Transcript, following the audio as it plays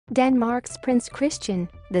Denmark's Prince Christian,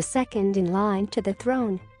 the second in line to the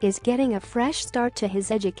throne, is getting a fresh start to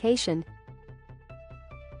his education.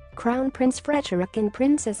 Crown Prince Frederik and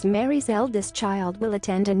Princess Mary's eldest child will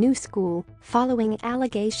attend a new school following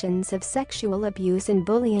allegations of sexual abuse and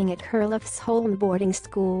bullying at Herlufsholm boarding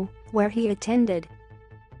school, where he attended.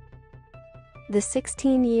 The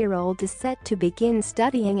 16-year-old is set to begin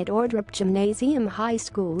studying at Ordrup Gymnasium High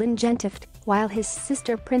School in Gentofte, while his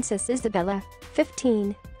sister Princess Isabella,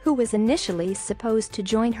 15, who was initially supposed to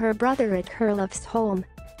join her brother at Herlufsholm,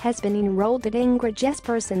 has been enrolled at Ingrid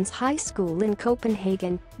Jesperson's High School in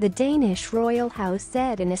Copenhagen, the Danish royal house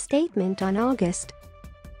said in a statement on August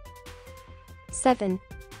 7.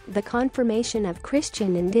 The confirmation of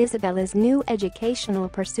Christian and Isabella's new educational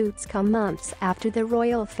pursuits come months after the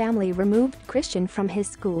royal family removed Christian from his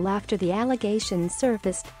school after the allegations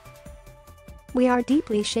surfaced. "We are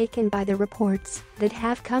deeply shaken by the reports that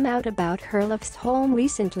have come out about Herlufsholm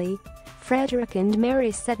recently," Frederik and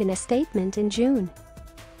Mary said in a statement in June.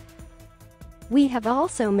 "We have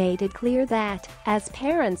also made it clear that, as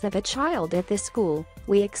parents of a child at this school,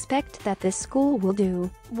 we expect that the school will do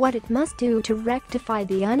what it must do to rectify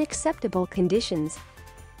the unacceptable conditions."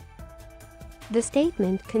 The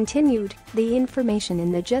statement continued, "The information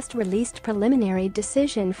in the just-released preliminary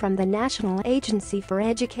decision from the National Agency for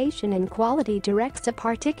Education and Quality directs a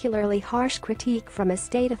particularly harsh critique from a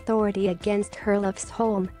state authority against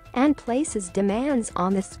Herlufsholm and places demands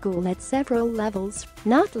on the school at several levels,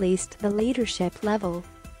 not least the leadership level."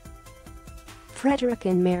 Frederik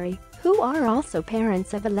and Mary, who are also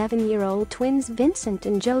parents of 11-year-old twins Vincent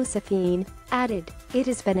and Josephine, added, "It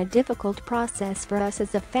has been a difficult process for us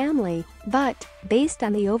as a family, but, based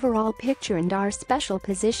on the overall picture and our special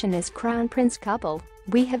position as Crown Prince couple,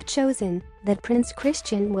 we have chosen that Prince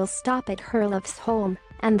Christian will stop at Herlufsholm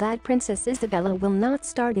and that Princess Isabella will not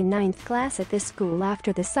start in 9th class at this school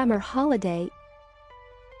after the summer holiday."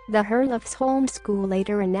 The Herlufsholm school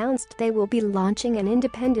later announced they will be launching an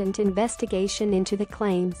independent investigation into the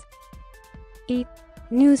claims.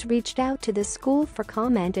 News reached out to the school for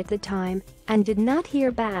comment at the time and did not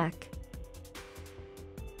hear back.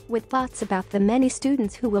 With thoughts about the many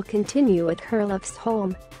students who will continue at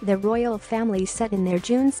Herlufsholm, the royal family said in their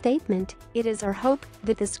June statement, "It is our hope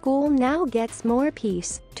that the school now gets more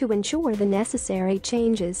peace to ensure the necessary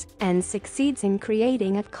changes and succeeds in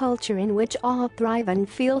creating a culture in which all thrive and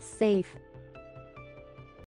feel safe."